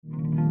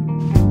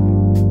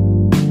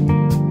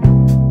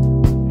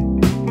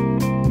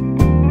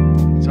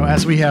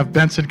As we have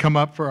Benson come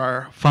up for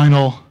our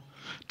final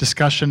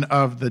discussion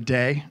of the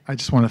day, I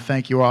just want to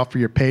thank you all for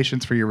your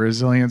patience, for your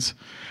resilience,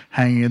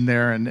 hanging in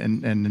there and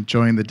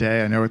enjoying the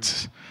day. I know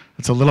it's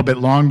a little bit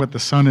long, but the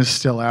sun is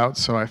still out,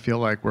 so I feel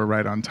like we're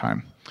right on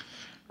time.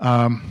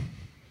 I'm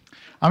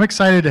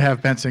excited to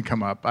have Benson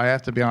come up. I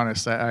have to be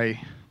honest, I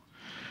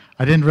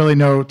didn't really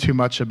know too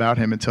much about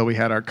him until we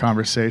had our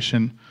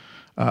conversation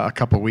a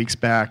couple weeks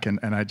back, and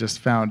I just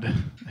found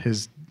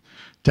his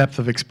depth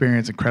of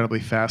experience incredibly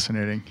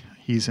fascinating.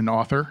 He's an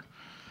author,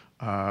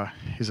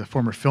 he's a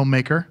former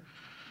filmmaker,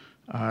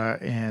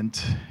 and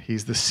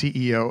he's the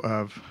CEO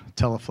of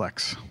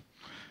Teleflex.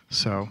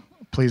 So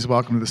please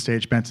welcome to the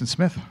stage Benson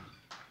Smith.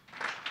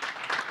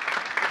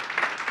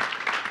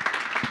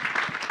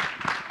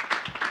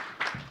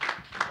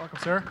 Welcome,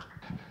 sir.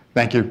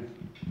 Thank you.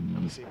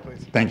 Have a seat,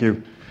 please. Thank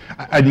you.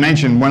 I'd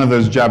mentioned one of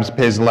those jobs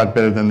pays a lot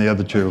better than the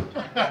other two.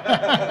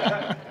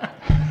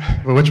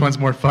 Well, which one's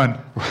more fun?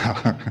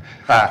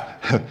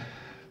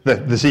 The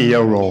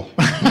CEO role.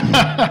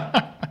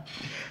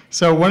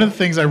 So one of the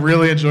things I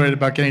really enjoyed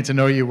about getting to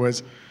know you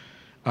was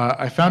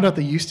I found out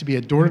that you used to be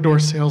a door-to-door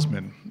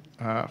salesman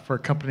for a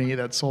company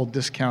that sold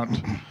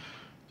discount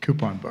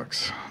coupon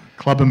books,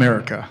 Club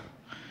America.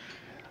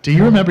 Do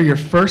you remember your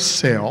first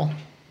sale?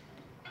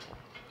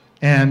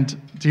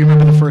 And do you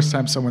remember the first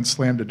time someone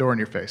slammed a door in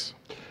your face?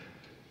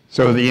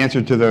 So the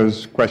answer to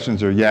those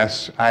questions are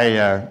yes.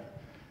 I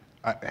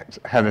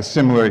had a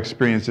similar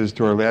experiences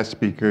to our last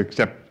speaker,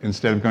 except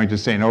instead of going to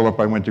St. Olaf,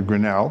 I went to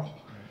Grinnell.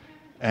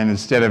 And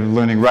instead of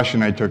learning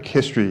Russian, I took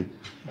history,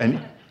 an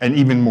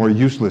even more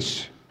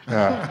useless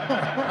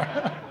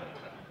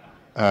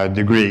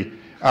degree.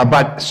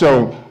 But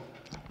so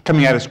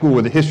coming out of school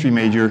with a history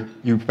major,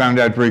 you found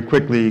out very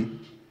quickly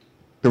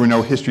there were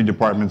no history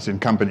departments in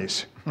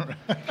companies.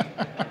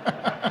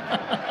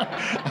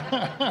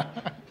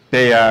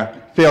 They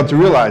failed to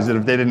realize that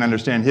if they didn't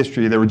understand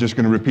history, they were just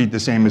going to repeat the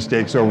same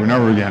mistakes over and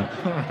over again.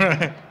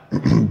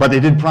 But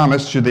they did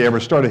promise, should they ever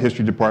start a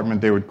history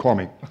department, they would call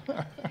me.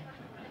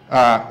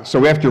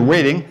 So after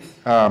waiting,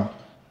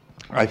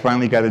 I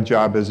finally got a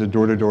job as a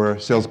door-to-door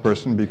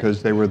salesperson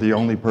because they were the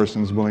only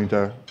persons willing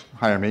to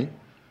hire me.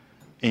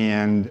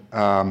 And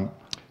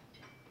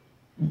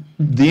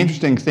the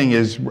interesting thing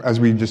is, as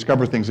we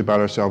discover things about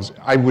ourselves,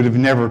 I would have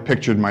never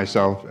pictured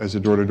myself as a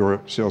door-to-door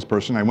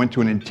salesperson. I went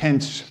to an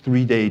intense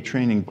 3-day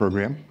training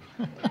program.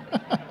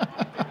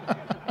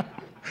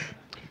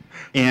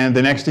 And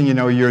the next thing you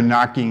know, you're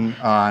knocking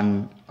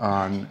on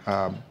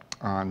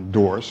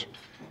doors.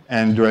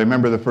 And do I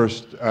remember the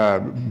first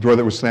door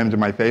that was slammed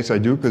in my face? I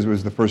do, because it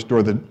was the first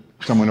door that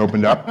someone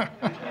opened up.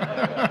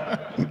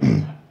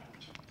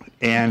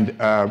 And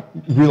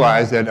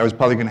realized that I was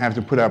probably going to have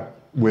to put up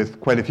with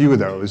quite a few of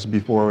those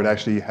before I would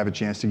actually have a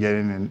chance to get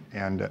in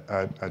and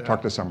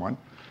talk to someone.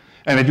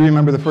 And I do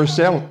remember the first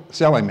sale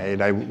I made.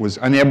 I was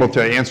unable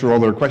to answer all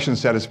their questions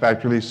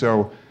satisfactorily,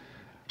 so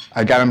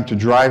I got them to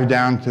drive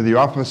down to the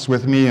office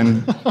with me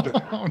and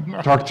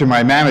talk to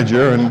my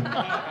manager. And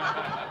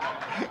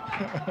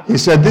he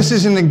said, "This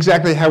isn't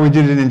exactly how we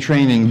did it in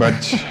training,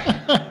 but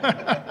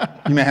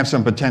you may have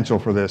some potential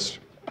for this."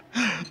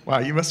 Wow,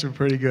 you must have been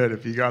pretty good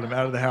if you got him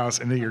out of the house,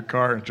 into your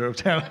car, and drove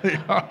down to the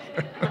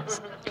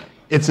office.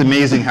 It's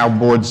amazing how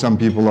bored some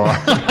people are.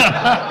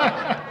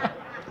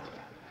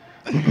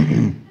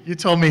 You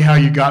told me how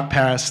you got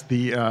past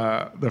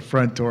the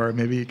front door.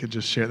 Maybe you could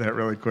just share that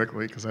really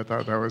quickly, because I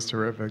thought that was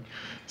terrific.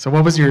 So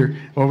what was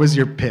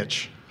your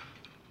pitch?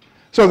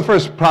 So the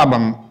first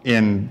problem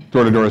in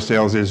door-to-door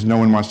sales is no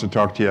one wants to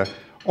talk to you.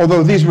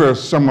 Although these were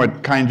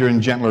somewhat kinder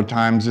and gentler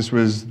times, this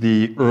was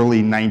the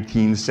early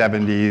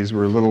 1970s.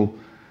 We're a little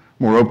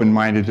more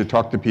open-minded to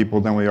talk to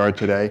people than we are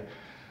today.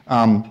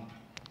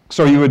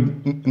 So you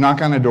would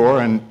knock on a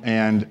door,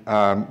 and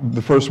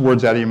the first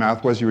words out of your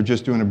mouth was you were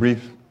just doing a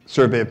brief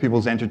survey of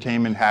people's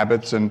entertainment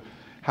habits and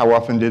how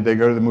often did they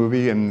go to the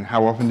movie and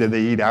how often did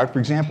they eat out. For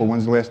example,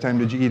 when's the last time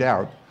did you eat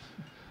out?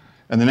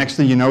 And the next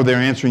thing you know, they're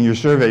answering your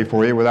survey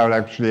for you without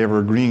actually ever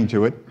agreeing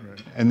to it.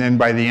 Right. And then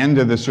by the end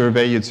of the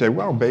survey, you'd say,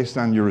 well, based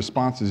on your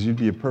responses, you'd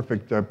be a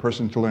perfect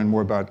person to learn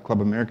more about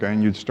Club America,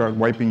 and you'd start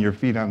wiping your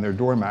feet on their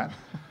doormat.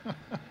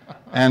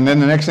 And then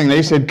the next thing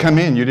they said, come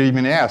in, you didn't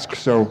even ask.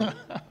 So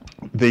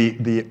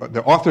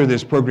the author of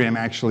this program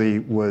actually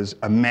was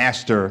a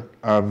master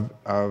of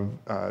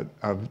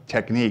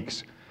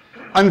techniques.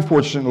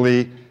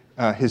 Unfortunately,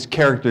 his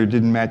character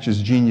didn't match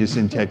his genius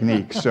in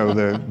technique. So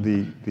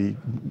the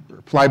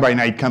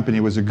fly-by-night company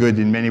was a good,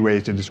 in many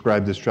ways, to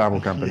describe this travel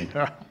company.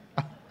 Yeah.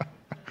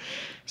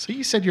 So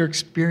you said your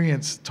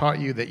experience taught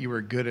you that you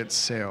were good at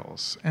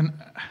sales. And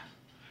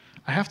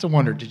I have to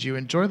wonder, did you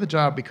enjoy the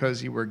job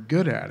because you were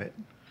good at it,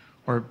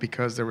 or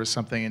because there was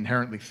something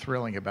inherently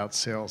thrilling about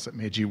sales that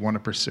made you want to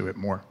pursue it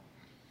more?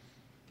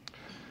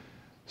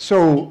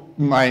 So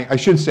I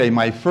should say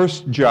my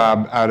first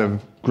job out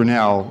of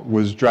Grinnell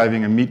was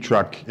driving a meat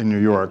truck in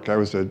New York. That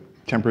was a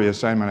temporary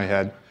assignment I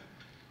had.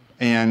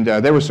 And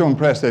they were so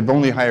impressed, they've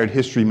only hired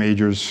history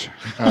majors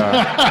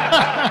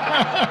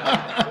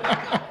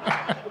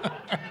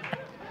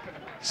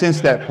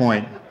since that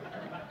point.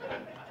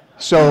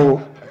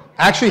 So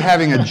actually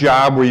having a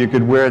job where you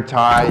could wear a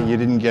tie, you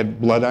didn't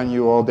get blood on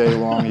you all day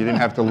long, you didn't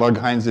have to lug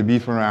Heinz of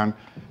beef around,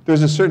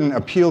 there's a certain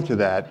appeal to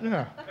that.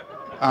 Yeah,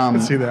 I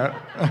can see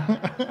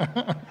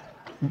that.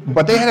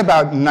 But they had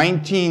about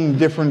 19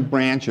 different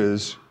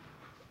branches,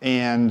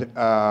 and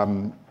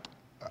the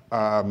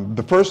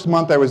first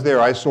month I was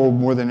there, I sold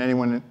more than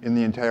anyone in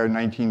the entire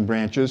 19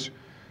 branches.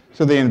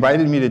 So they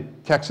invited me to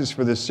Texas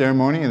for this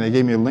ceremony, and they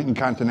gave me a Lincoln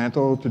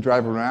Continental to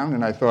drive around,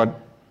 and I thought,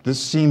 this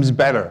seems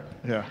better.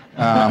 Yeah.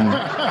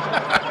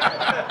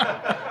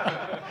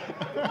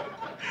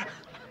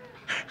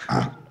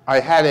 I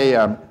had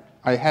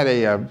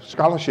a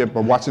scholarship,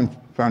 a Watson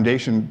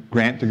Foundation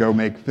grant to go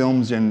make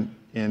films in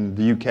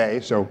the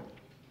UK. So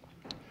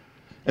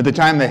at the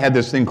time, they had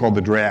this thing called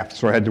the draft,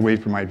 so I had to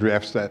wait for my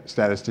draft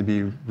status to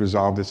be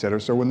resolved, et cetera.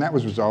 So when that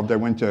was resolved, I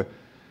went to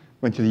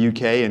the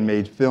UK and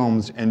made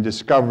films and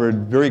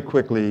discovered very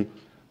quickly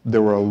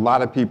there were a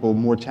lot of people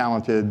more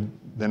talented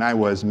than I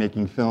was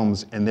making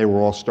films, and they were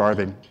all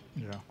starving.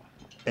 Yeah.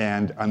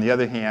 And on the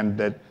other hand,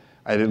 that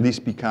I'd at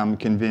least become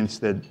convinced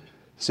that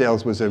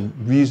sales was a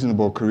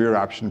reasonable career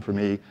option for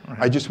me. Right.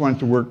 I just wanted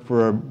to work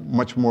for a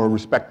much more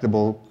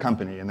respectable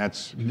company, and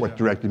that's what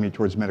directed me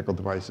towards medical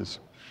devices.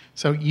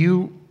 So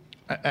I'm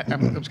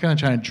just going to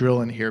try and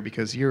drill in here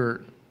because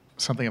you're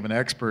something of an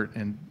expert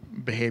in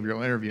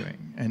behavioral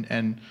interviewing,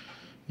 and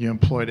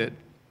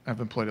I've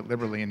employed it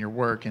liberally in your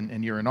work,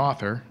 and you're an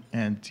author,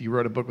 and you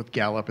wrote a book with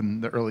Gallup in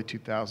the early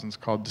 2000s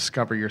called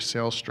Discover Your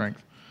Sales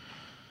Strength.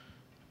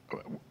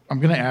 I'm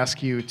going to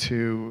ask you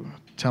to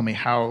tell me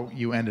how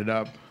you ended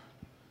up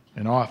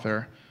an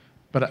author,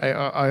 but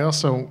I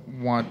also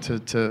want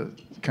to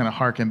kind of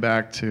harken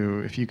back to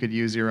if you could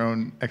use your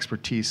own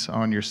expertise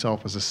on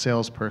yourself as a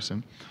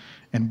salesperson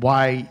and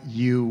why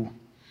you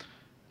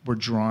were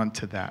drawn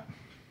to that.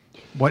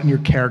 What in your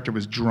character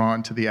was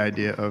drawn to the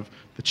idea of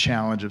the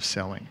challenge of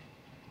selling?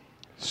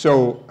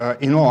 So,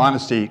 in all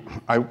honesty,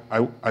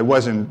 I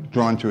wasn't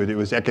drawn to it. It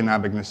was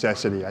economic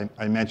necessity.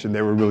 I mentioned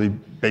they were really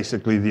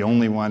basically the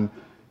only one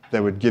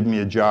that would give me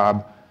a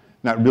job,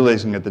 not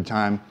realizing at the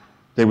time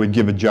they would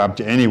give a job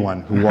to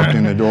anyone who walked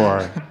in the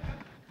door,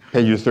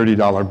 paid you a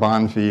 $30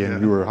 bond fee,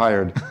 and you were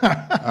hired.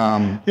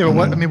 Yeah, but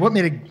what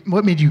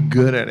made you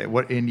good at it?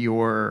 What in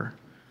your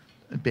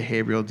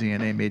behavioral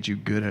DNA made you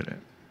good at it?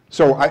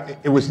 So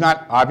it was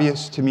not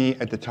obvious to me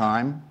at the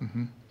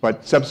time,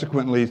 but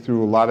subsequently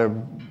through a lot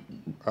of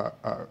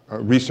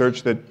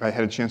research that I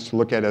had a chance to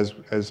look at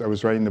as I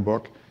was writing the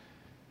book,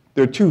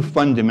 there are two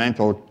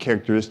fundamental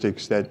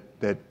characteristics that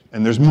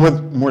and there's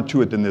more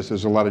to it than this.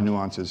 There's a lot of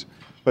nuances,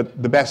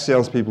 but the best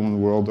salespeople in the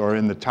world are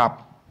in the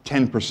top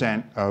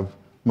 10% of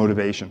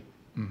motivation.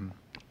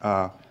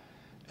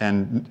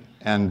 And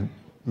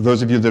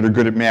those of you that are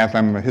good at math,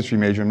 I'm a history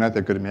major, I'm not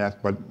that good at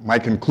math, but my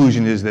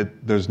conclusion is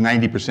that there's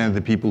 90% of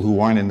the people who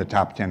aren't in the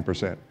top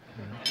 10%.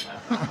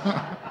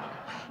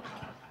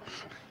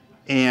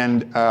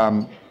 And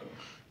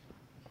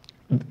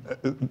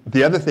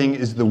the other thing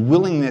is the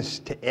willingness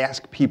to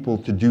ask people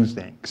to do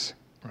things.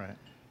 Right.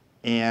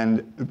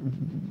 And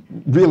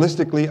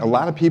realistically, a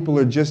lot of people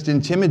are just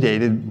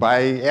intimidated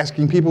by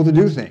asking people to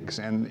do things,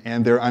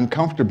 and they're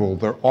uncomfortable,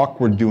 they're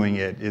awkward doing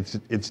it,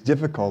 it's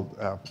difficult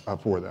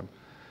for them.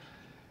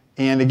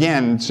 And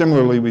again,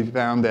 similarly, we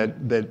found that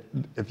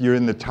if you're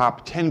in the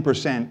top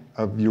 10%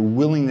 of your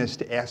willingness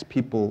to ask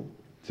people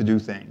to do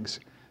things,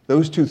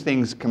 those two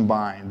things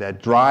combined,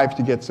 that drive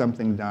to get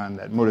something done,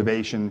 that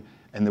motivation,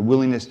 and the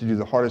willingness to do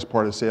the hardest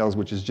part of sales,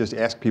 which is just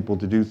ask people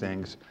to do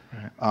things,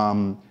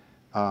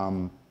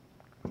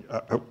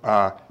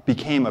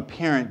 became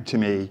apparent to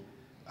me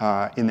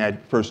in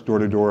that first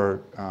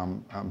door-to-door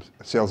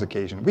sales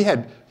occasion. We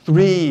had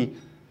 3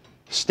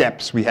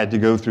 steps we had to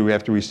go through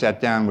after we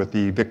sat down with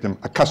the victim,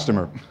 a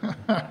customer.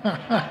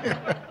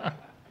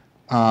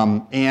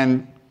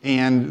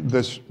 And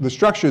the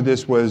structure of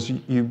this was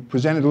you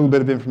presented a little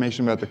bit of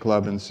information about the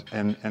club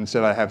and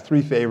said, I have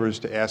 3 favors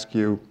to ask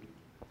you.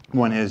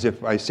 One is,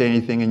 if I say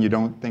anything and you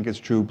don't think it's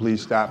true, please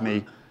stop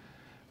me.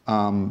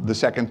 The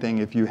second thing,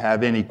 if you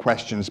have any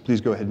questions, please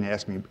go ahead and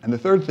ask me. And the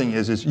third thing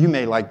is you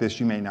may like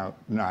this, you may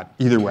not.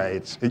 Either way,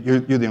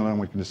 you're the only one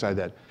who can decide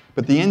that.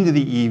 But at the end of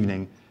the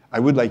evening, I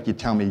would like you to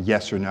tell me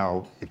yes or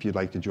no if you'd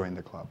like to join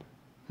the club.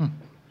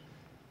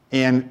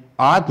 And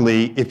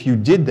oddly, if you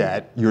did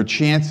that, your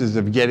chances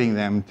of getting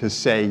them to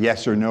say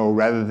yes or no,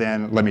 rather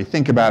than let me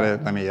think about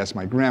it, let me ask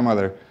my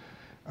grandmother,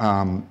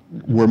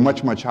 were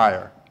much, much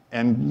higher.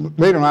 And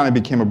later on, I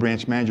became a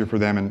branch manager for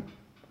them,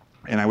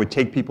 and I would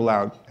take people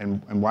out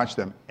and watch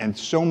them. And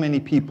so many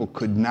people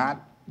could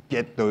not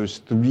get those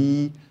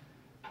 3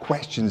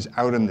 questions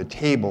out on the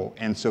table,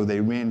 and so they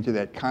ran into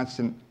that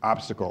constant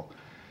obstacle.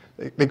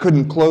 They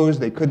couldn't close.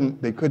 They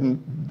couldn't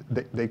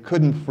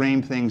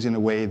frame things in a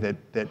way that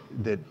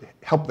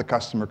helped the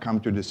customer come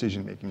to a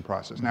decision-making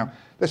process. Now,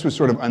 this was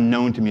sort of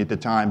unknown to me at the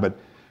time, but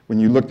when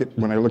I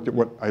looked at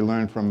what I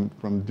learned from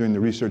doing the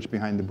research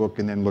behind the book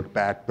and then looked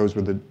back, those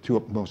were the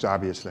 2 most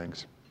obvious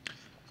things.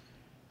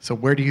 So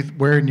where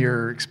in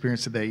your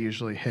experience did they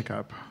usually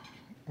hiccup?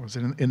 Was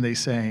it in they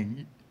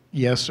saying,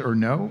 yes or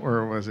no,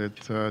 or was it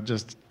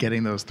just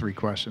getting those 3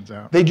 questions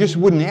out? They just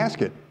wouldn't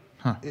ask it.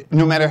 Huh.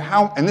 No matter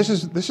how, and this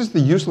is the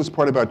useless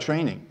part about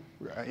training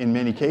in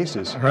many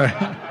cases.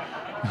 Right.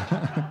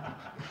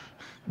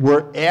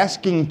 We're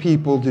asking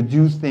people to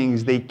do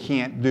things they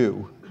can't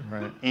do.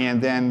 Right.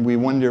 And then we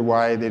wonder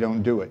why they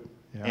don't do it.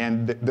 Yeah.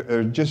 And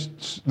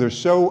they're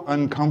so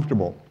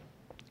uncomfortable,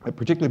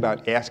 particularly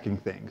about asking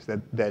things, that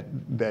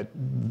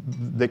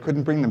they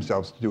couldn't bring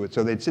themselves to do it.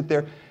 So they'd sit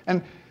there.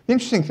 And the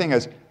interesting thing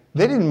is,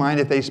 they didn't mind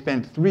if they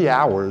spent 3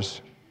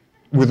 hours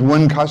with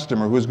one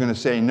customer who was going to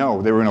say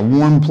no. They were in a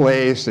warm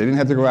place. They didn't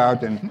have to go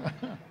out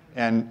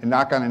and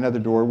knock on another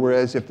door.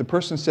 Whereas if the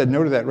person said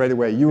no to that right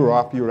away, you were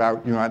off, you were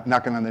out, you're not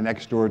knocking on the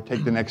next door,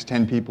 take the next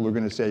 10 people who are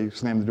going to say,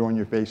 slam the door in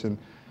your face, and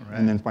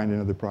then find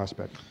another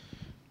prospect.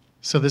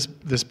 So this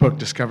book,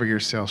 Discover Your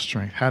Sales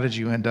Strength, how did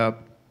you end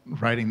up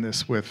writing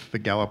this with the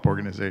Gallup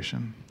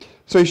organization?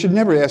 So you should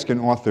never ask an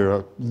author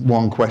a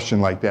long question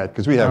like that,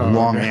 because we have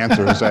long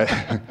answers.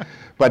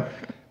 But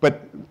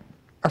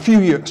a few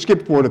years,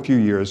 skip forward a few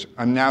years,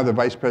 I'm now the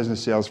vice president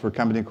of sales for a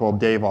company called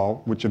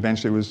Davol, which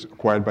eventually was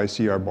acquired by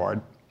C.R.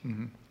 Bard.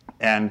 Mm-hmm.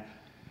 And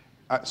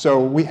so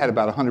we had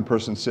about a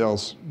 100-person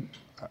sales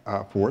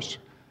force.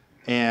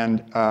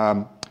 And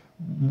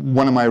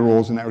one of my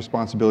roles in that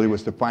responsibility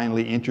was to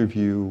finally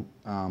interview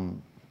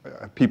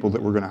people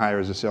that we're going to hire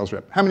as a sales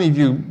rep. How many of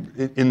you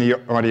in the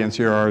audience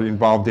here are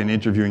involved in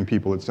interviewing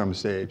people at some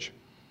stage?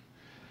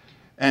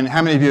 And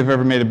how many of you have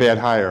ever made a bad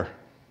hire?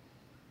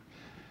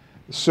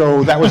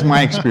 So that was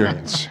my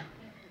experience.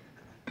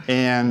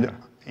 And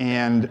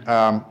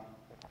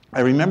I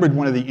remembered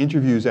one of the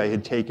interviews I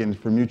had taken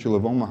for Mutual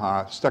of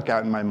Omaha stuck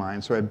out in my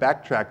mind, so I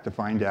backtracked to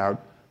find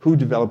out who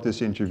developed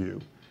this interview.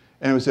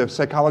 And it was a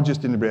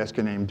psychologist in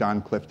Nebraska named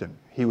Don Clifton.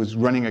 He was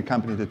running a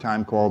company at the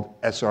time called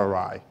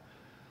SRI,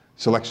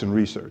 Selection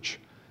Research.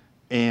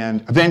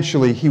 And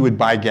eventually he would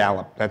buy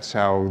Gallup. That's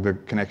how the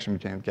connection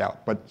became with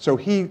Gallup. But so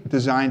he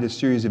designed a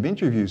series of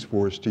interviews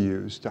for us to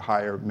use to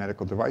hire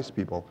medical device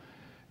people.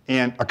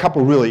 And a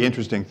couple really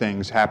interesting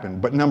things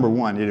happened. But number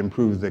one, it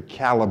improved the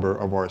caliber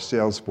of our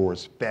sales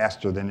force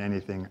faster than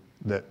anything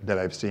that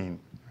I've seen.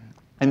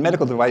 And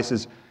medical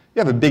devices, you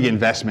have a big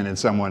investment in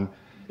someone.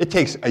 It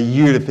takes a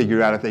year to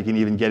figure out if they can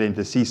even get in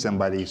to see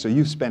somebody. So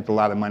you've spent a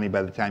lot of money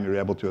by the time you're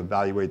able to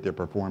evaluate their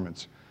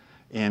performance.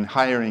 And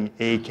hiring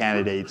A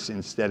candidates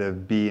instead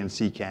of B and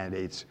C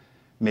candidates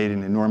made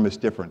an enormous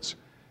difference.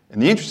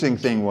 And the interesting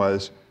thing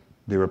was,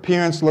 their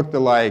appearance looked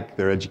alike,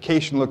 their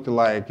education looked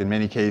alike, in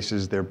many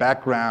cases their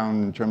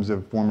background in terms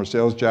of former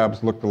sales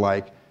jobs looked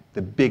alike.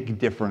 The big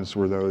difference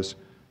were those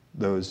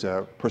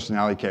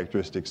personality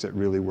characteristics that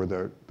really were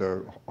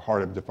the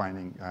heart of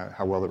defining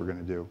how well they were going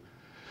to do.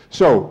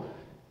 So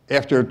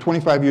after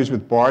 25 years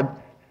with Bard,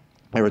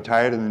 I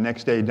retired, and the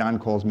next day Don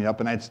calls me up,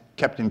 and I'd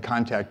kept in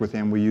contact with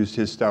him. We used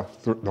his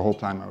stuff the whole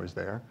time I was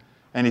there.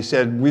 And he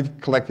said, we've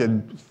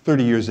collected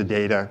 30 years of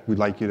data. We'd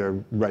like you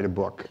to write a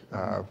book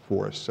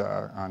for us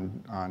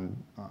on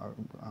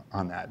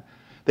that.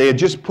 They had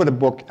just put a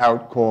book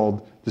out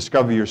called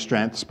Discover Your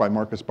Strengths by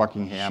Marcus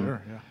Buckingham.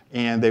 Sure, yeah.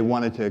 And they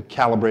wanted to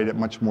calibrate it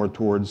much more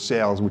towards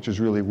sales, which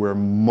is really where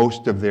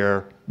most of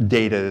their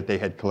data that they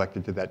had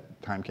collected to that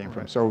time came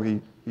from. So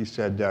he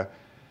said,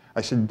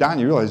 I said, Don,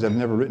 you realize I've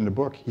never written a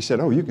book? He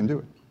said, oh, you can do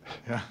it.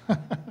 Yeah.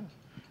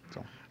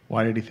 So.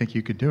 Why did he think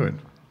you could do it?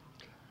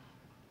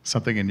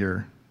 Something in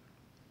your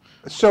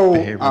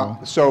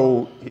behavioral?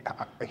 So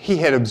he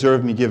had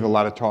observed me give a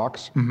lot of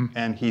talks,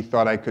 and he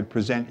thought I could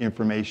present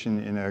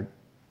information in a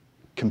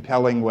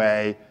compelling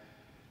way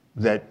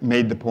that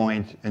made the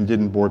point and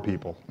didn't bore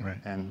people. Right.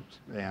 And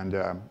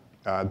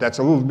that's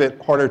a little bit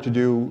harder to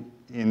do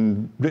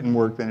in written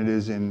work than it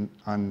is in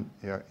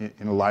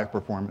a live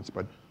performance.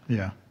 But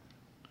yeah,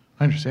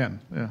 I understand.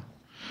 Yeah.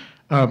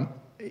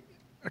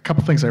 A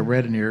couple things I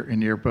read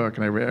in your book,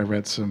 and I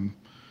read some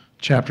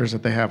chapters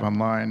that they have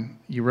online.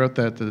 You wrote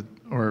that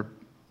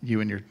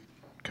you and your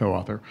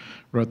co-author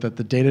wrote that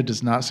the data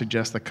does not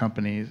suggest that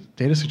companies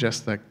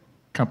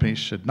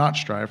should not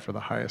strive for the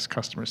highest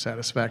customer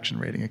satisfaction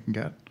rating it can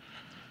get.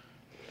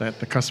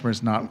 That the customer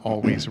is not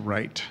always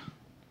right.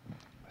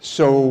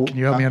 So can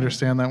you help me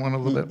understand that one a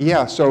little bit?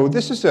 Yeah. So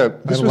this was a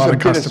lot of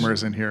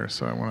customers in here,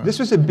 so I want to. This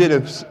was a bit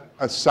of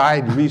a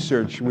side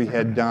research we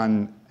had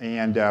done,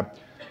 and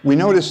we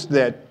noticed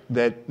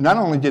that not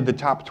only did the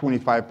top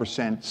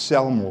 25%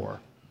 sell more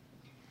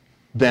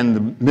than the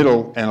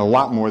middle and a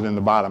lot more than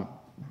the bottom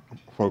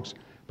folks,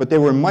 but they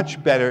were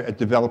much better at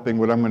developing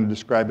what I'm going to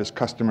describe as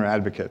customer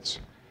advocates.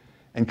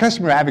 And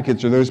customer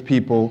advocates are those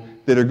people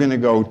that are going to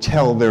go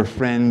tell their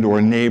friend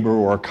or neighbor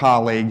or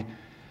colleague.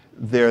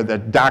 They're the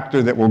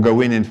doctor that will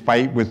go in and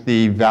fight with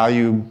the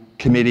value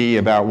committee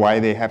about why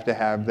they have to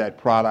have that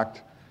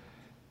product.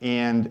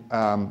 And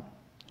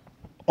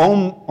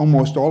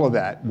almost all of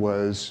that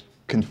was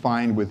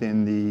confined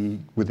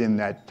within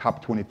that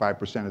top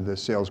 25% of the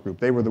sales group.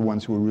 They were the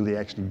ones who were really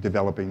actually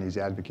developing these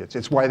advocates.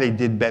 It's why they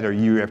did better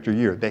year after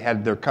year. They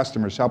had their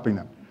customers helping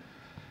them.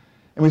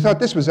 And we thought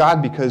this was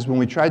odd because when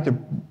we tried to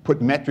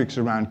put metrics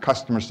around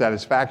customer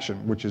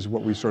satisfaction, which is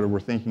what we sort of were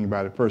thinking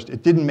about at first,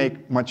 it didn't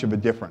make much of a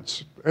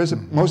difference.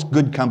 Most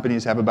good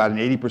companies have about an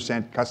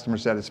 80% customer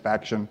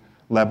satisfaction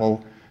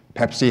level.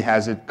 Pepsi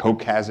has it,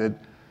 Coke has it.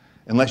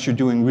 Unless you're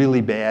doing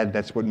really bad,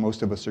 that's what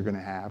most of us are going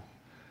to have.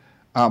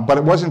 But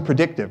it wasn't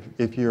predictive.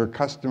 If your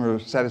customer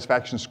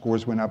satisfaction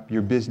scores went up,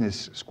 your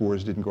business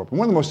scores didn't go up. And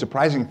one of the most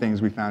surprising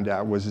things we found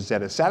out was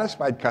that a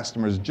satisfied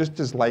customer is just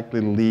as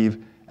likely to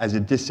leave as a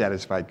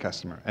dissatisfied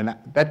customer. And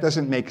that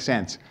doesn't make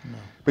sense. No.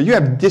 But you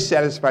have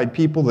dissatisfied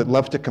people that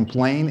love to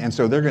complain, and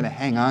so they're going to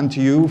hang on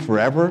to you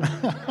forever.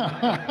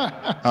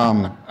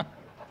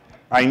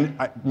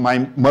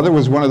 My mother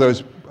was one of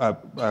those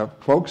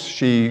folks.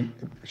 She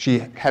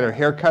had her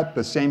hair cut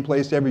the same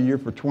place every year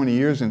for 20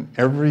 years, and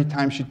every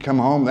time she'd come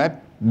home,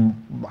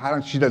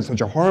 she does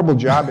such a horrible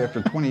job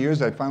after 20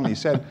 years, I finally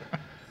said,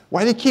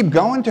 why do you keep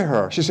going to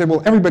her? She said,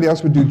 well, everybody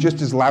else would do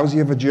just as lousy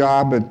of a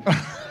job.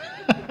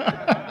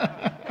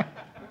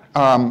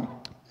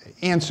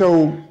 And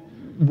so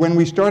when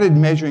we started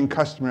measuring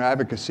customer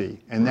advocacy,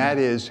 and that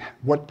is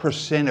what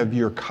 % of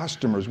your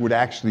customers would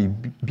actually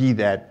be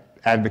that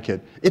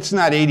advocate, it's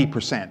not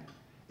 80%,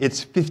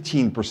 it's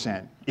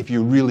 15% if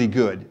you're really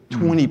good,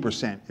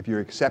 20% if you're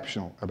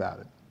exceptional about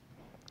it.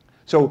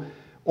 So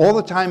all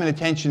the time and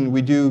attention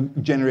we do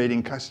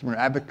generating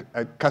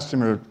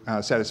customer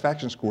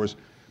satisfaction scores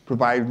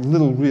provide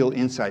little real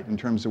insight in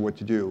terms of what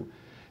to do.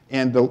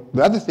 And the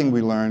other thing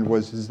we learned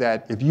is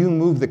that if you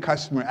move the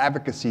customer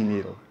advocacy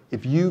needle,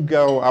 if you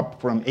go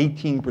up from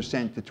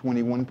 18% to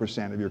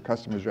 21% of your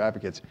customers are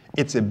advocates,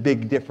 it's a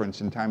big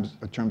difference in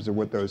terms of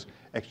what those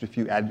extra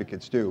few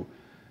advocates do.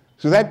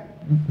 So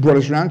that brought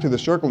us around to the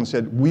circle and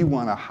said, we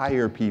want to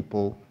hire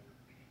people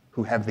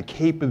who have the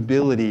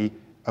capability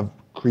of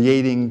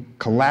creating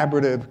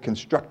collaborative,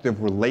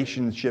 constructive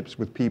relationships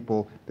with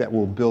people that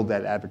will build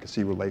that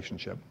advocacy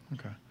relationship.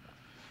 Okay.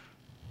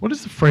 What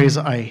does the phrase,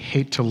 I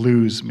hate to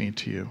lose, mean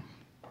to you?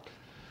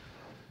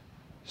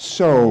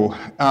 So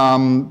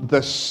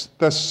the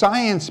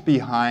science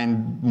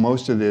behind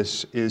most of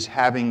this is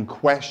having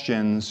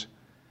questions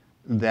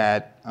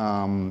that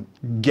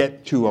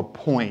get to a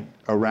point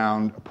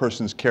around a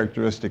person's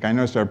characteristic. I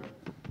noticed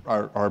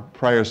our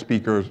prior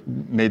speaker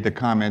made the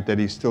comment that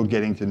he's still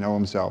getting to know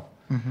himself.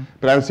 Mm-hmm.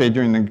 But I would say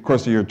during the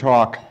course of your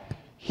talk,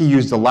 he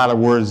used a lot of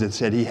words that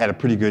said he had a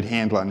pretty good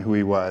handle on who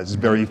he was,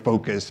 very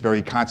focused,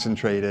 very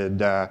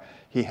concentrated.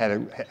 He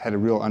had a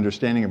real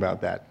understanding about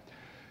that.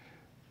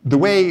 The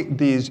way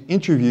these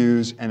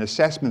interviews and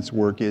assessments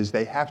work is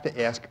they have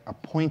to ask a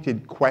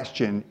pointed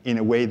question in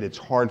a way that's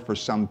hard for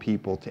some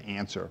people to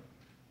answer.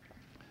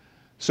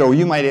 So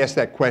you might ask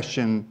that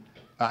question,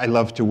 I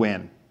love to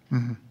win.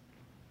 Mm-hmm.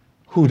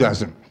 Who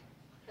doesn't?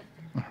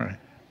 All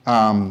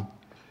right.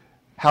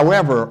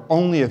 However,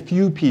 only a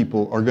few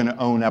people are going to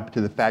own up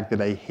to the fact that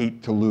I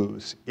hate to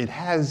lose. It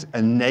has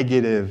a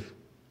negative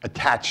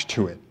attached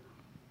to it,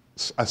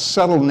 a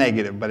subtle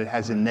negative, but it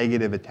has a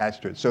negative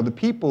attached to it. So the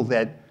people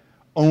that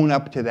own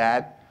up to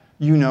that,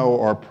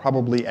 are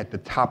probably at the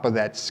top of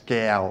that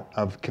scale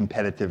of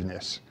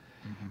competitiveness.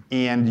 Mm-hmm.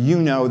 And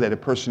you know that a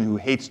person who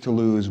hates to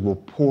lose will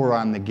pour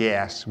on the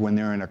gas when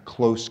they're in a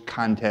close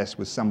contest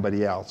with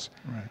somebody else.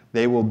 Right.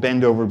 They will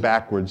bend over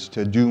backwards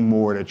to do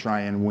more to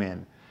try and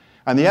win.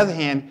 On the other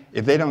hand,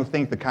 if they don't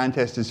think the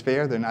contest is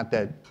fair, they're not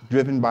that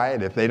driven by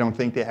it. If they don't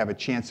think they have a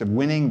chance of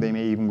winning, they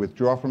may even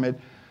withdraw from it.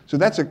 So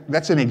that's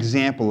an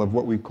example of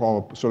what we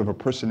call sort of a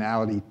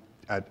personality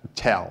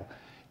tell.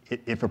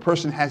 If a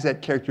person has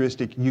that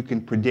characteristic, you can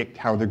predict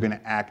how they're going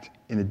to act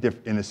in a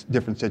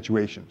different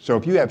situation. So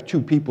if you have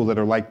two people that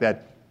are like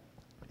that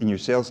in your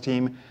sales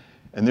team,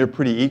 and they're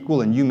pretty equal,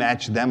 and you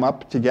match them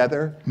up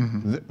together,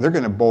 mm-hmm. They're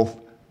going to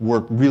both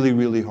work really,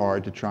 really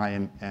hard to try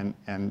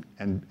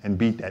and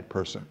beat that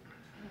person.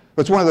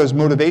 It's one of those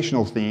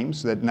motivational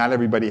themes that not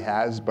everybody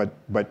has, but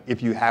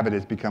if you have it,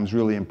 it becomes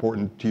really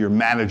important to your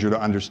manager to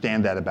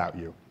understand that about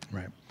you.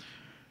 Right.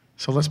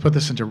 So let's put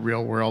this into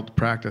real-world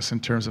practice in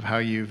terms of how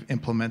you've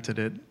implemented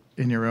it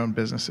in your own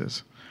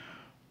businesses.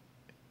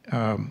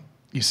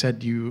 You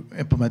said you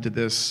implemented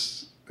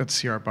this at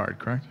C.R. Bard,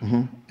 correct?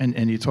 Mm-hmm.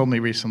 And you told me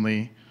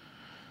recently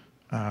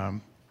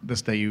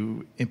that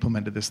you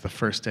implemented this the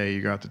first day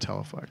you got to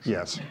Teleflex.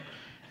 Yes.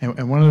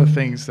 And one of the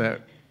things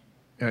that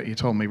you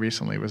told me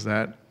recently was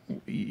that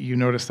you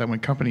noticed that when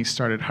companies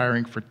started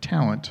hiring for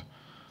talent,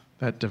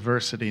 that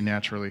diversity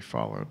naturally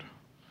followed.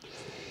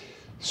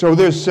 So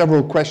there's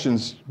several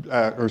questions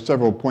or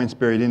several points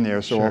buried in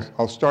there. So sure.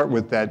 I'll start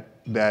with that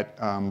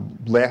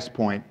last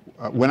point.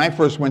 When I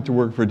first went to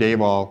work for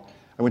Davol,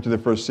 I went to the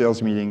first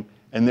sales meeting,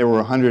 and there were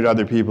 100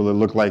 other people that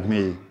looked like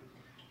me.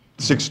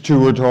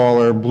 6'2" or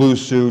taller, blue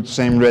suit,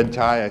 same red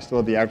tie. I still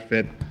have the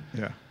outfit.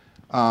 Yeah.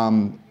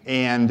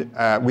 And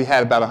we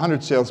had about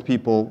 100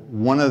 salespeople.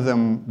 One of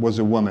them was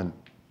a woman,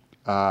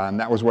 and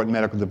that was what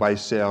medical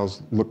device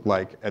sales looked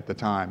like at the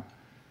time.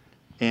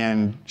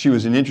 And she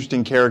was an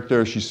interesting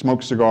character. She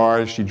smoked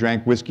cigars, she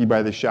drank whiskey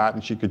by the shot,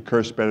 and she could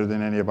curse better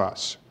than any of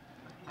us,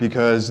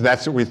 because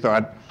that's what we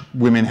thought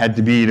women had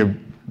to be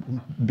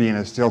in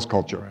a sales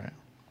culture.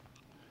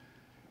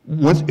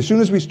 as soon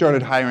as we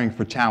started hiring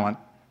for talent,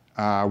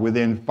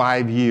 within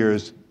 5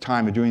 years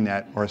time of doing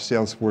that, our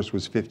sales force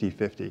was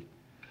 50-50.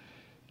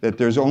 That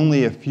there's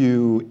only a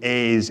few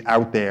A's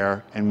out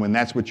there, and when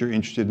that's what you're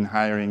interested in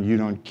hiring, you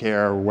don't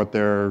care what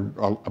they're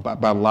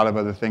about a lot of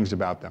other things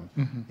about them.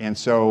 And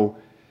so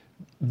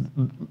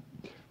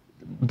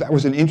that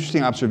was an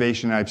interesting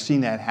observation. I've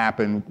seen that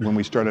happen when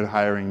we started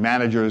hiring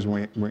managers,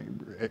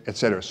 et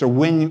cetera. So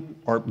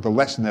the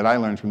lesson that I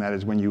learned from that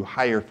is when you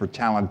hire for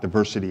talent,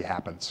 diversity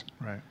happens.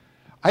 Right.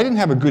 I didn't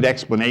have a good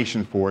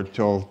explanation for it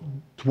till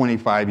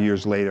 25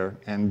 years later,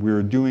 and we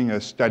were doing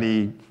a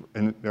study,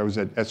 and I was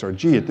at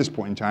SRG at this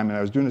point in time, and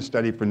I was doing a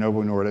study for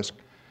Novo Nordisk,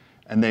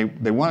 and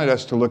they wanted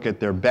us to look at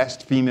their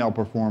best female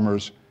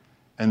performers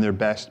and their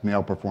best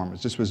male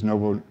performers. This was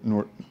Novo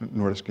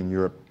Nordisk in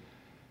Europe.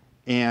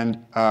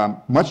 And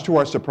much to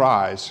our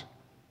surprise,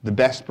 the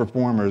best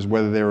performers,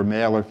 whether they were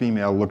male or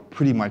female, looked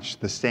pretty much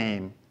the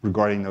same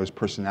regarding those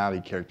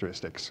personality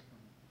characteristics.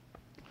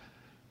 It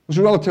was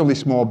a relatively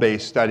small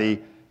base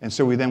study, and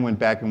so we then went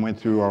back and went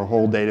through our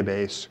whole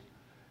database.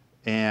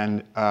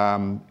 And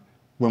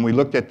when we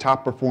looked at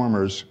top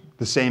performers,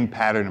 the same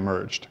pattern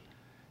emerged,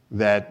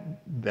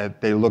 that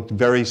they looked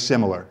very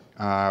similar,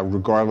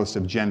 regardless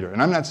of gender.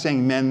 And I'm not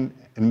saying men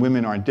and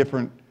women aren't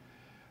different,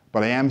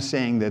 but I am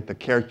saying that the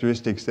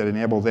characteristics that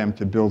enable them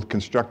to build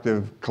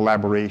constructive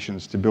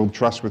collaborations, to build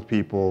trust with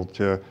people,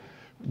 to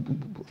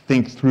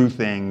think through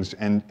things,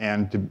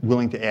 and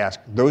willing to ask,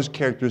 those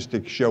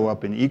characteristics show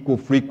up in equal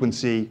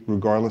frequency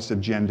regardless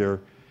of gender,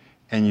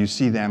 and you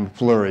see them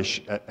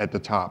flourish at the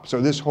top.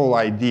 So this whole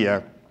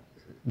idea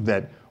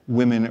that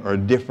women are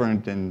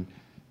different and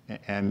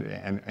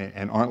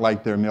aren't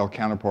like their male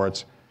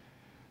counterparts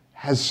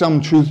has some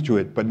truth to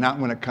it, but not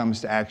when it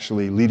comes to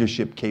actually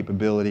leadership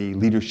capability,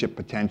 leadership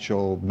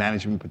potential,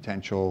 management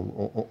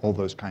potential, all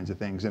those kinds of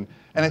things. And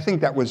I think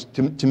that was,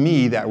 to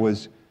me, that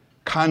was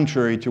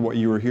contrary to what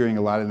you were hearing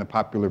a lot in the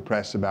popular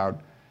press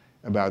about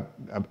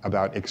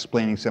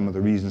explaining some of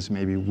the reasons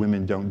maybe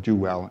women don't do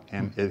well,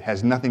 and it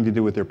has nothing to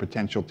do with their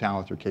potential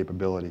talent or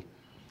capability.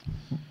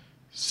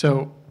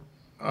 So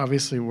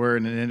obviously we're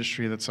in an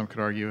industry that some could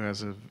argue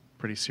has a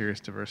pretty serious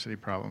diversity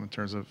problem in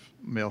terms of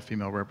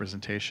male-female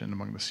representation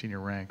among the senior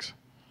ranks.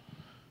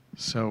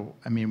 So,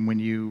 I mean, when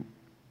you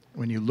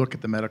look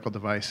at the medical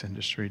device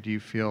industry, do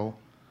you feel,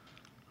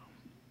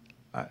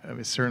 I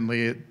mean,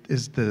 certainly it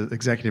is the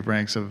executive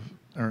ranks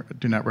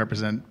do not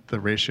represent the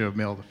ratio of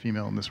male to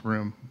female in this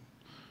room.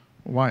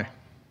 Why?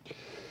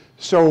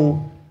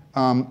 So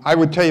I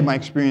would tell you my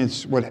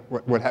experience, what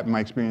happened in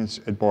my experience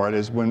at Bard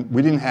is when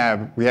we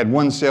had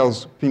one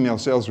female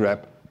sales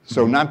rep,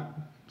 so not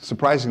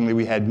surprisingly,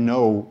 we had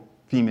no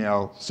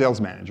female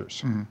sales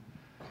managers.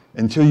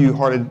 Until you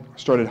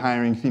started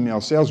hiring female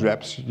sales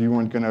reps, you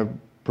weren't going to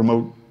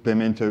promote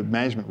them into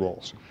management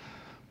roles.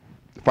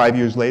 5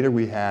 years later,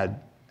 we had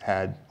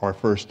our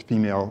first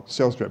female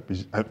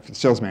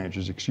sales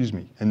managers, excuse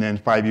me. And then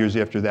 5 years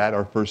after that,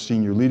 our first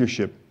senior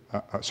leadership.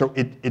 So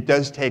it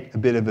does take a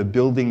bit of a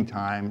building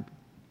time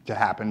to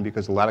happen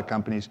because a lot of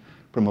companies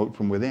promote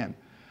from within.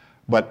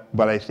 But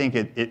I think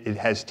it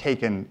has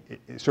taken,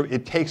 so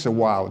it takes a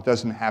while. It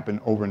doesn't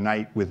happen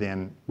overnight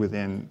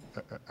within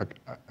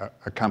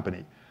a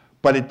company.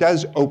 But it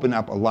does open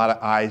up a lot of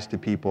eyes to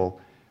people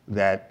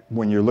that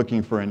when you're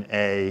looking for an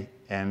A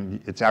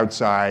and it's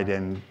outside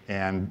and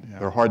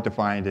they're hard to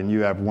find and you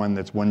have one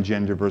that's one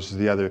gender versus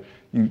the other,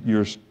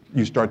 you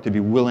start to be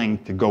willing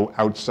to go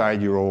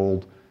outside your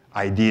old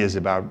ideas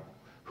about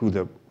who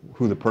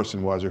the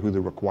person was or who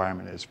the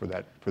requirement is for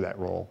that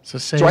role.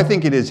 So I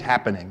think it is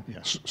happening. Yeah.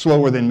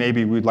 Slower than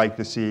maybe we'd like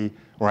to see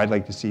or I'd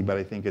like to see, but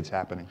I think it's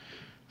happening.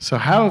 So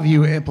how have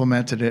you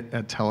implemented it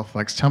at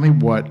Teleflex? Tell me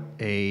what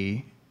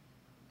a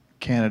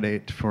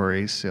candidate for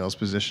a sales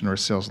position or a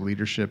sales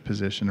leadership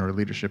position or a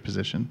leadership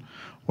position,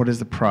 what is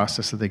the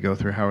process that they go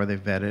through? How are they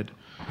vetted?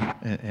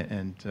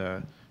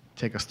 And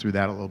take us through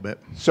that a little bit.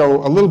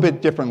 So a little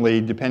bit differently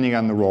depending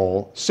on the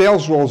role.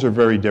 Sales roles are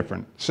very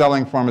different.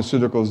 Selling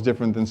pharmaceuticals is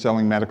different than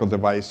selling medical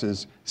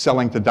devices.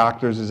 Selling to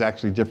doctors is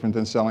actually different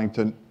than selling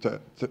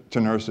to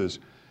nurses.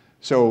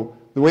 So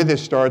the way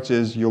this starts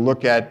is you'll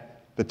look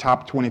at the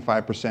top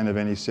 25% of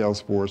any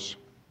sales force.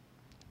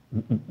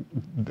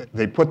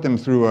 They put them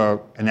through an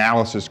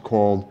analysis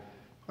called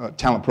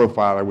Talent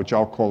Profiler, which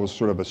I'll call as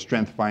sort of a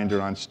strength finder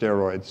on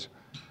steroids.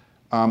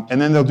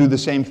 And then they'll do the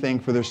same thing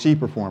for their C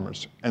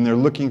performers. And they're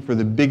looking for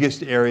the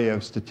biggest area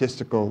of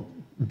statistical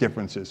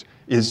differences.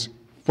 Is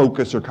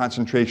focus or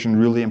concentration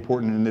really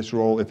important in this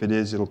role? If it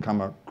is, it'll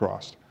come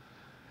across.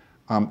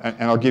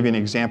 And I'll give you an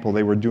example.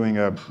 They were doing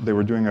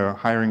a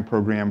hiring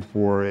program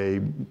for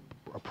a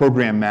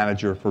program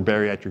manager for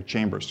bariatric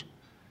chambers.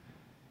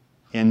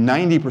 And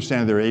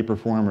 90% of their A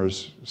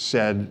performers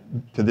said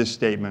to this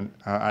statement,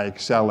 I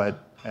excel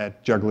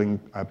at juggling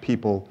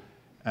people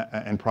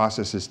and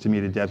processes to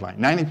meet a deadline.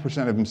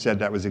 90% of them said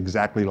that was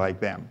exactly like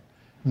them.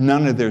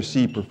 None of their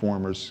C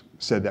performers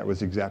said that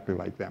was exactly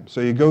like them.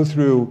 So you go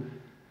through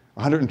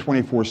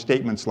 124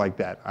 statements like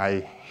that, I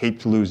hate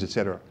to lose, et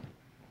cetera.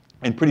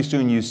 And pretty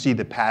soon you see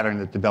the pattern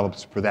that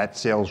develops for that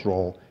sales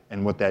role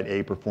and what that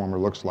A performer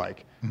looks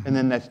like. And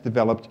then that's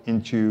developed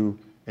into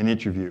an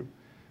interview.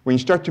 When you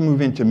start to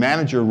move into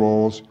manager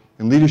roles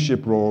and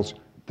leadership roles,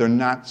 they're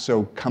not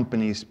so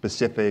company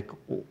specific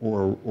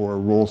or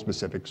role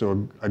specific.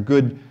 So a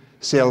good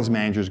sales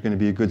manager is going to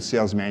be a good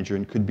sales manager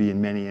and could be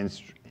in many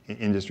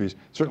industries.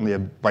 Certainly a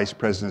vice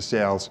president of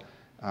sales,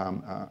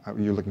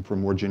 you're looking for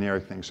more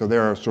generic things. So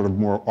there are sort of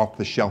more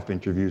off-the-shelf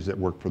interviews that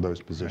work for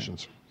those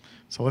positions. Right.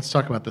 So let's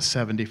talk about the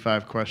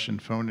 75-question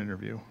phone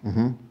interview.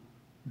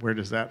 Where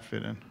does that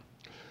fit in?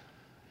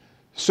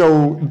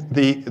 So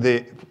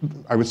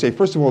I would say,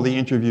 first of all, the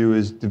interview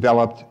is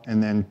developed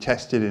and then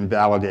tested and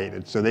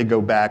validated. So they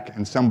go back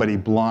and somebody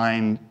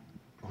blind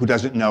who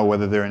doesn't know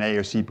whether they're an A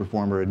or C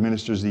performer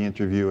administers the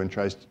interview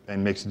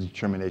and makes a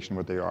determination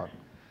what they are.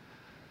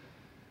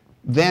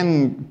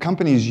 Then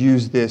companies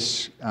use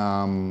this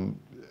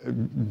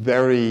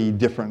very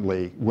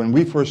differently. When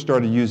we first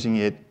started using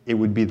it, it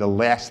would be the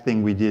last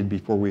thing we did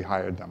before we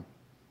hired them.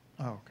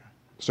 Oh, okay.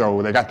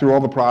 So they got through all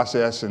the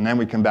process, and then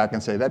we come back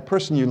and say, that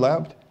person you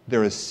loved,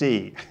 they're a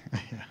C.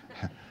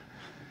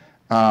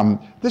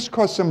 This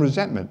caused some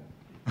resentment.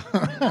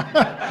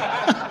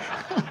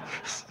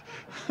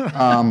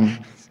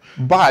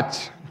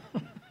 But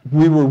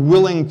we were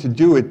willing to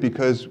do it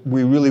because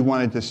we really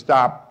wanted to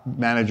stop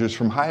managers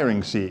from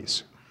hiring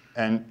Cs.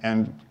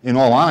 And in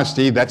all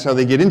honesty, that's how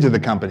they get into the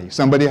company.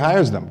 Somebody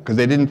hires them because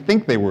they didn't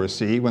think they were a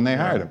C when they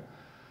hired them.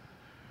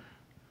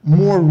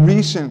 More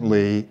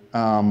recently,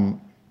 in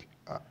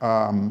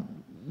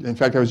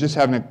fact, I was just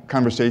having a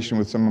conversation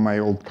with some of my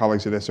old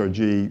colleagues at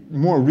SRG.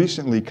 More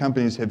recently,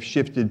 companies have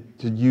shifted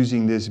to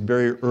using this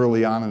very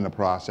early on in the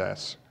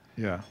process.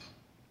 Yeah.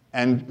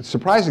 And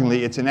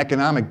surprisingly, it's an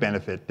economic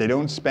benefit. They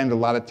don't spend a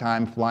lot of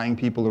time flying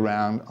people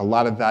around, a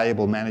lot of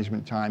valuable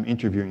management time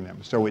interviewing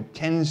them. So it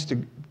tends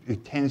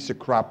to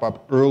crop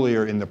up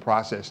earlier in the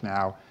process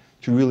now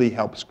to really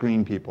help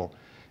screen people.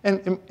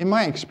 And in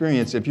my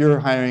experience, if you're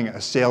hiring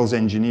a sales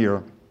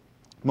engineer,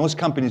 most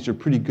companies are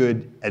pretty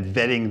good at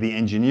vetting the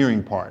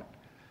engineering part.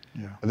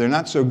 Yeah. They're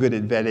not so good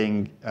at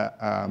vetting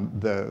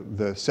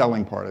the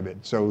selling part of it.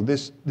 So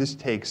this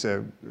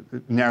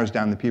narrows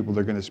down the people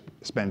they're going to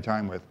spend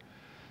time with.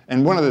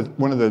 And one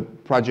of the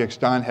projects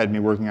Don had me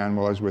working on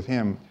while I was with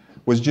him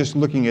was just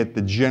looking at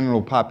the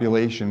general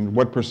population.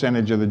 What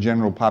percentage of the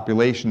general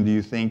population do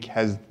you think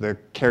has the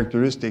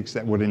characteristics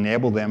that would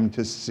enable them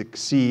to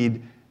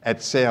succeed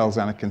at sales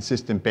on a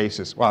consistent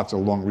basis? Well, it's a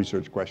long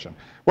research question.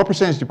 What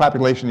percentage of the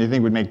population do you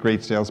think would make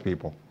great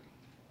salespeople?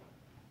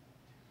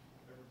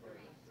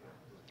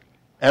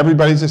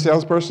 Everybody's a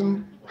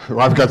salesperson? Well,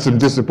 I've got some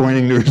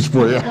disappointing news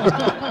for you.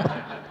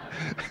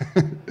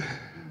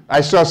 I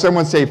saw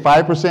someone say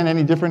 5%.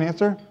 Any different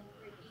answer?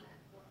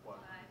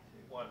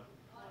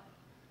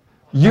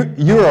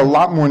 You're a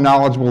lot more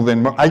knowledgeable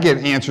than I get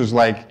answers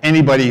like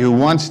anybody who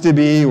wants to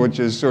be, which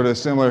is sort of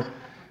similar, to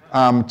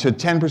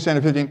 10%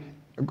 or 15%.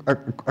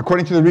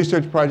 According to the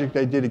research project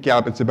I did at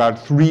Gallup, it's about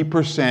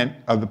 3%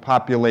 of the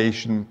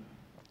population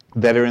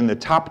that are in the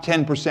top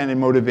 10% in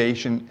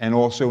motivation and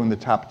also in the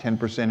top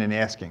 10% in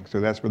asking. So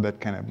that's where that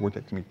kind of worked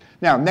out to me.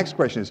 Now, next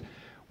question is,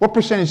 what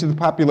percentage of the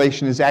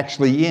population is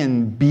actually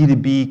in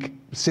B2B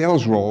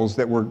sales roles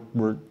that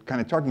we're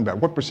kind of talking about?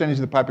 What percentage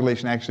of the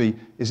population actually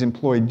is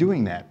employed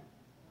doing that?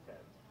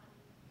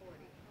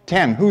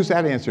 10. Who's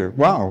that answer?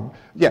 Wow.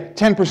 Yeah,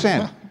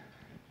 10%.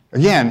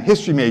 Again,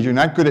 history major,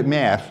 not good at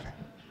math.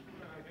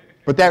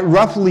 But that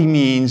roughly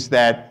means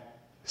that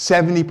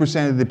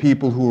 70% of the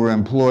people who are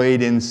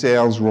employed in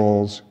sales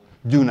roles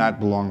do not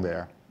belong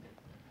there.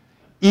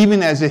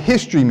 Even as a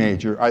history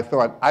major, I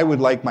thought I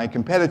would like my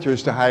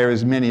competitors to hire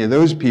as many of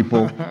those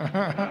people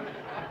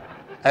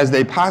as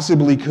they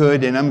possibly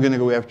could, and I'm going to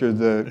go after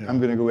the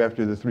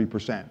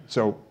 3%.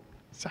 So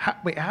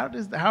how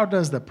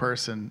does the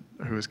person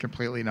who is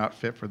completely not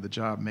fit for the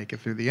job make it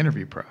through the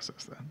interview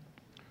process then?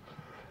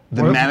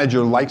 The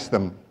manager likes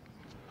them.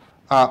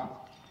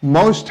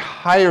 Most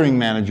hiring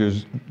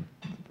managers,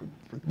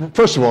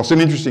 first of all, some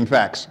interesting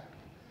facts.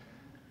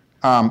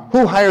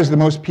 Who hires the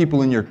most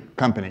people in your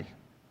company?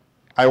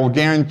 I will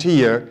guarantee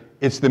you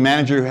it's the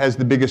manager who has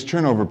the biggest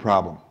turnover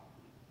problem.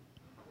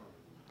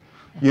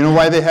 You know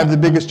why they have the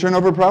biggest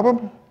turnover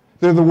problem?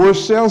 They're the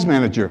worst sales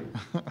manager.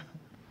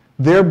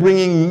 They're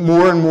bringing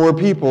more and more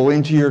people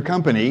into your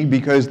company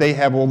because they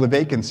have all the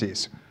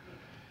vacancies.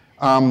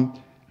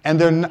 And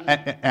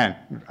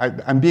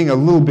I'm being a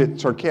little bit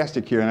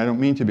sarcastic here, and I don't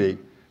mean to be.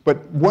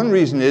 But one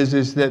reason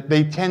is that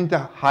they tend to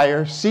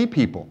hire C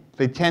people.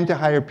 They tend to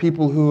hire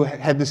people who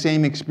had the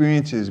same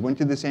experiences, went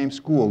to the same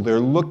school. They're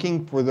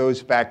looking for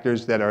those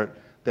factors that are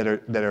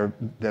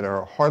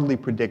hardly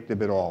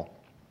predictive at all.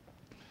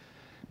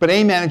 But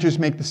A managers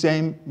make the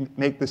same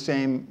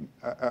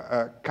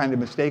kind of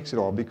mistakes at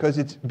all because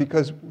it's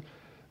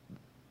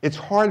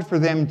hard for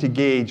them to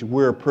gauge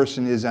where a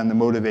person is on the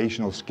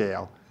motivational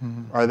scale.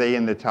 Mm-hmm. Are they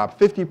in the top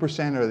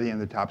 50%? Are they in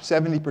the top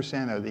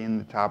 70%? Are they in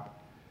the top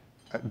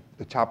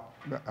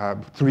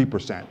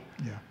 3%?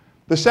 Yeah.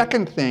 The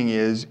second thing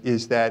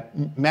is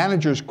that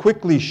managers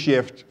quickly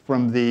shift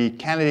from the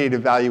candidate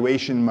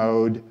evaluation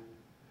mode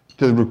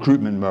to the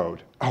recruitment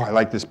mode. Oh, I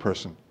like this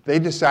person. They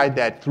decide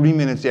that 3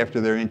 minutes after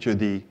they're into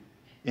the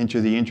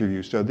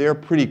interview. So they're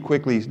pretty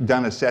quickly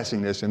done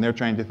assessing this, and they're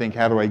trying to think,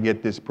 how do I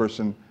get this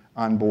person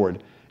on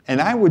board?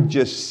 And I would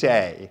just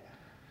say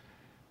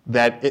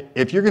that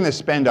if you're going to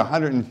spend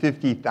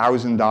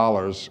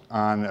 $150,000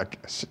 on a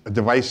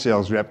device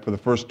sales rep for the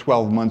first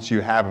 12 months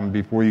you have them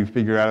before you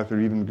figure out if they're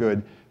even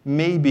good,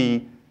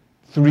 maybe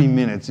 3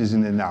 minutes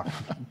isn't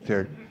enough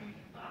to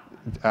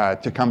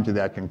come to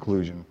that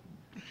conclusion.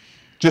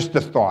 Just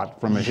a thought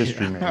from a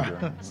history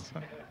major.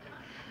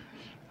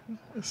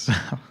 So,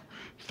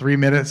 3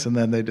 minutes, and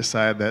then they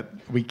decide that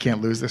we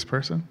can't lose this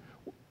person?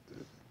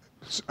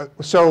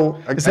 So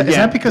is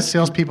that because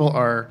salespeople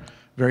are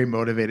very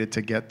motivated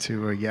to get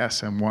to a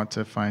yes and want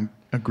to find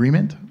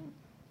agreement?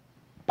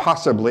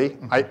 Possibly.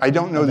 I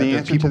don't know the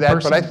answer to that,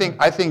 person? but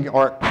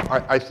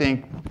I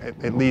think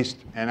at least,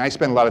 and I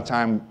spent a lot of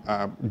time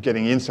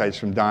getting insights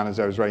from Don as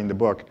I was writing the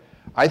book.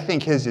 I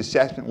think his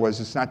assessment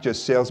was it's not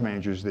just sales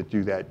managers that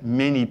do that.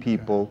 Many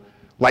people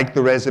like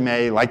the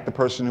resume, like the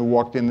person who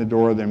walked in the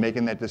door. They're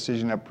making that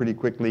decision up pretty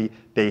quickly.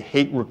 They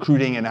hate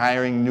recruiting and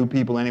hiring new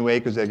people anyway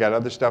because they've got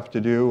other stuff to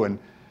do. And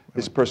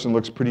this person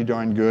looks pretty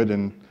darn good.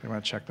 And they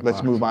want to check the let's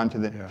box. move on to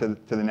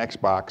the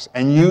next box.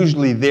 And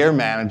usually their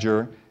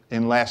manager,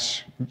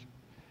 unless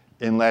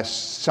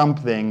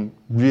something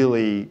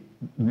really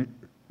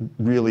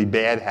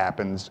bad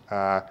happens,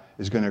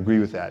 is going to agree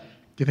with that.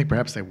 Do you think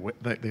perhaps they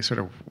sort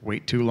of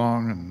wait too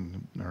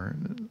long, or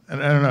I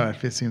don't know?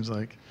 It seems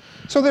like.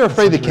 So they're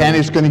afraid the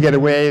candidate's going to get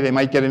away. They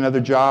might get another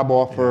job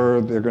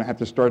offer. They're going to have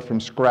to start from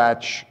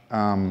scratch.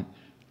 I'll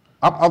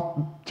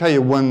tell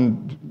you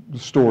one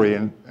story,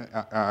 and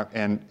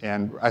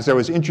as I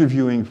was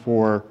interviewing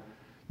for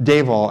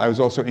Davol, I was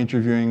also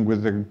interviewing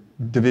with the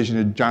division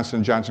of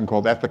Johnson & Johnson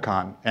called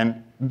Ethicon,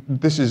 and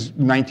this is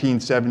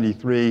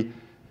 1973.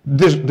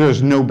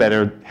 There's no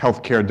better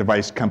healthcare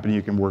device company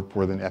you can work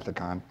for than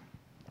Ethicon.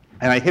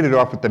 And I hit it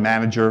off with the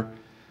manager.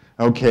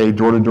 Okay,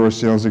 door-to-door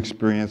sales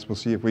experience. We'll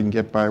see if we can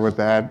get by with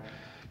that.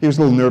 He was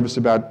a little nervous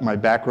about my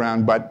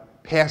background, but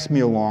passed me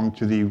along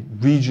to the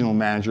regional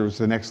manager, who's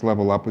the next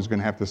level up, who's going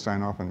to have to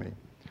sign off on me.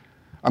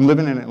 I'm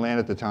living in Atlanta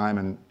at the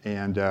time,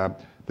 and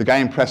the guy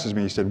impresses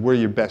me. He said, "Wear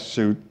your best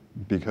suit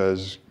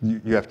because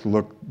you have to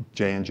look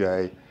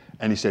J&J."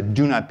 And he said,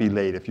 "Do not be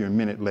late. If you're a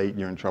minute late,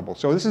 you're in trouble."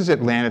 So this is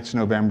Atlanta. It's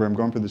November. I'm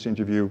going for this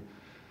interview.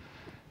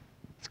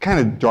 It's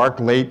kind of dark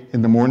late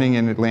in the morning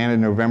in Atlanta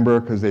in November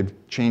because they've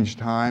changed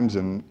times.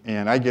 And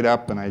I get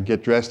up and I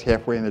get dressed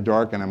halfway in the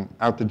dark, and I'm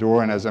out the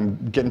door. And as I'm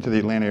getting to the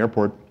Atlanta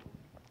airport,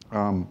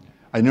 I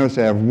notice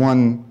I have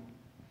one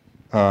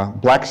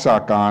black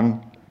sock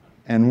on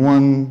and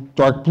one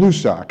dark blue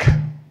sock,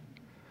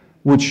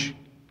 which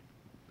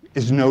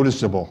is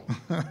noticeable.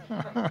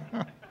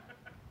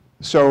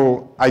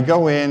 So I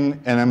go in,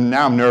 and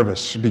now I'm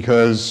nervous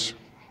because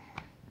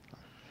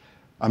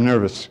I'm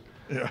nervous.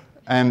 Yeah.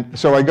 And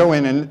so I go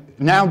in, and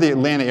now the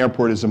Atlanta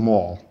airport is a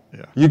mall.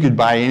 Yeah. You could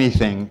buy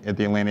anything at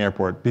the Atlanta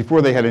airport.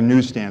 Before they had a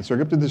newsstand. So I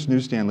go up to this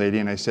newsstand lady,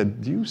 and I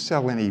said, "Do you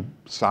sell any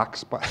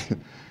socks?"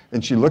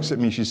 And she looks at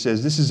me, she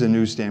says, "This is a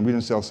newsstand. We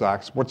don't sell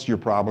socks. What's your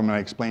problem?" And I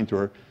explained to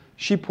her.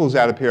 She pulls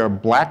out a pair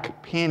of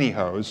black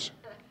pantyhose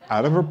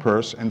out of her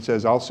purse and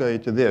says, "I'll sell you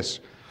to this."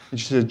 And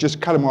she said,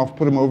 "Just cut them off,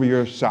 put them over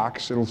your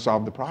socks. It'll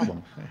solve the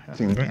problem." I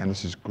think, man,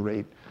 this is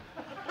great.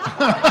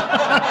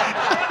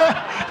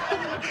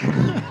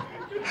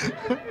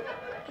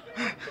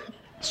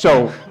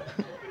 So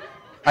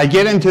I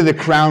get into the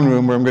crown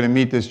room where I'm going to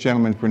meet this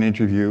gentleman for an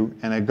interview,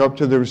 and I go up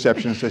to the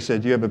receptionist. I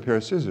said, "Do you have a pair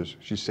of scissors?"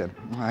 She said,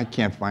 "I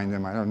can't find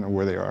them. I don't know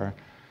where they are."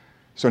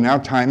 So now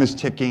time is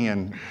ticking,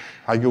 and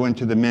I go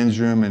into the men's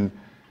room, and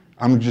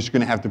I'm just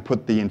going to have to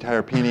put the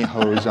entire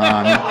pantyhose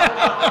on.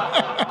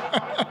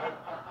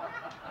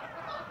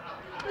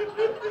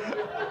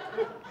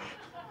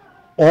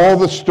 All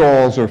the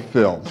stalls are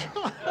filled.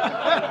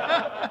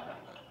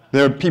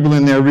 There are people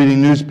in there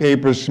reading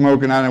newspapers,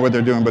 smoking. I don't know what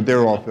they're doing, but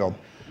they're all filled.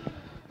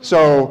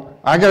 So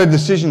I got a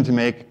decision to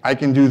make. I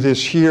can do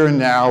this here and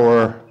now,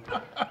 or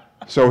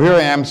so here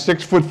I am,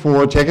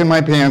 6'4", taking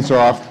my pants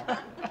off,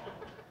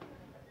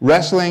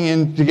 wrestling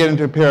in to get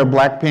into a pair of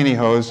black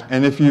pantyhose.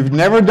 And if you've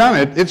never done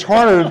it, it's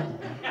harder.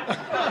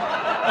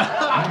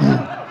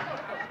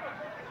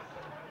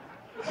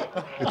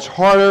 It's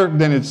harder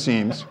than it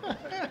seems.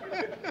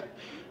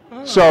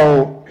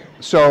 So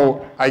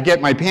I get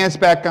my pants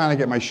back on, I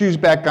get my shoes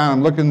back on,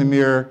 I'm looking in the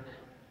mirror.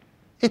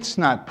 It's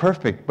not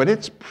perfect, but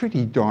it's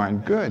pretty darn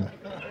good.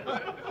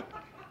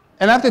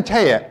 And I have to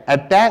tell you,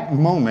 at that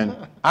moment,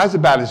 I was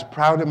about as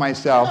proud of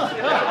myself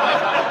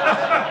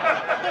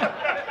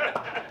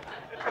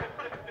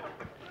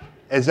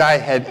as I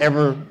had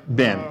ever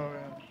been.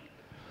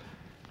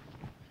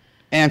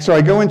 And so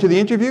I go into the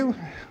interview,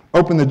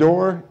 open the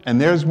door, and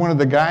there's one of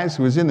the guys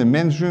who was in the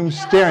men's room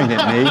staring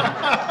at me.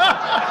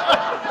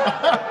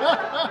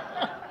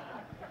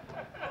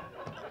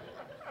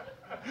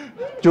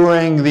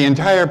 During the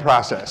entire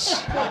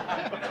process.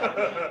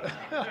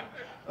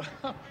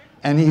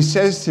 And he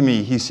says to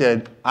me, he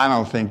said, "I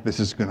don't think this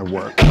is going to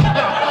work."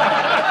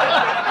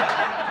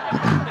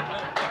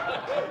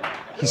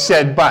 He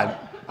said, "But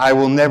I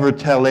will never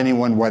tell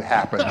anyone what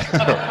happened."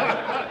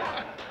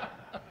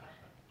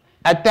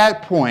 At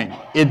that point,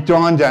 it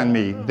dawned on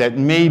me that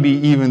maybe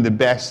even the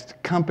best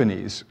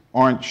companies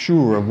aren't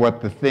sure of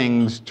what the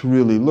things to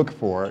really look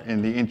for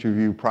in the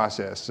interview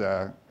process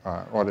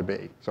ought to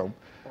be. So,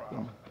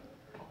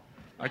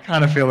 I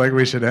kind of feel like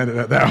we should end it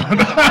at that one.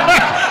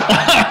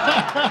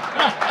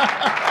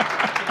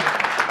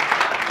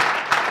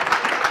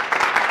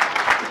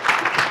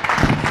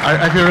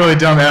 I feel really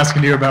dumb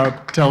asking you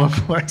about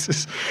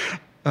Teleflex's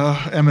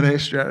M&A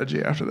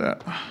strategy after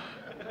that.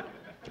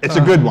 it's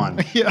a good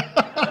one. Yeah.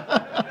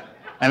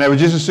 And I would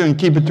just as soon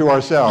keep it to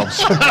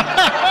ourselves.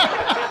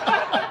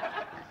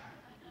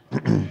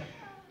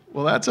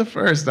 Well, that's a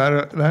first.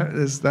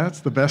 That's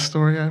the best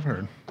story I've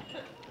heard.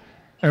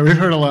 And we've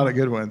heard a lot of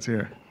good ones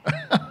here.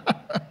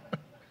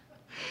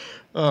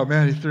 Oh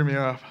man, he threw me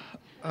off.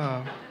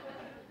 I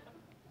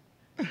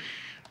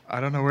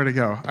don't know where to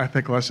go. I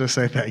think let's just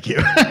say thank you.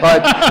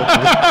 But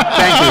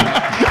thank you.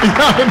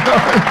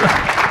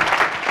 No.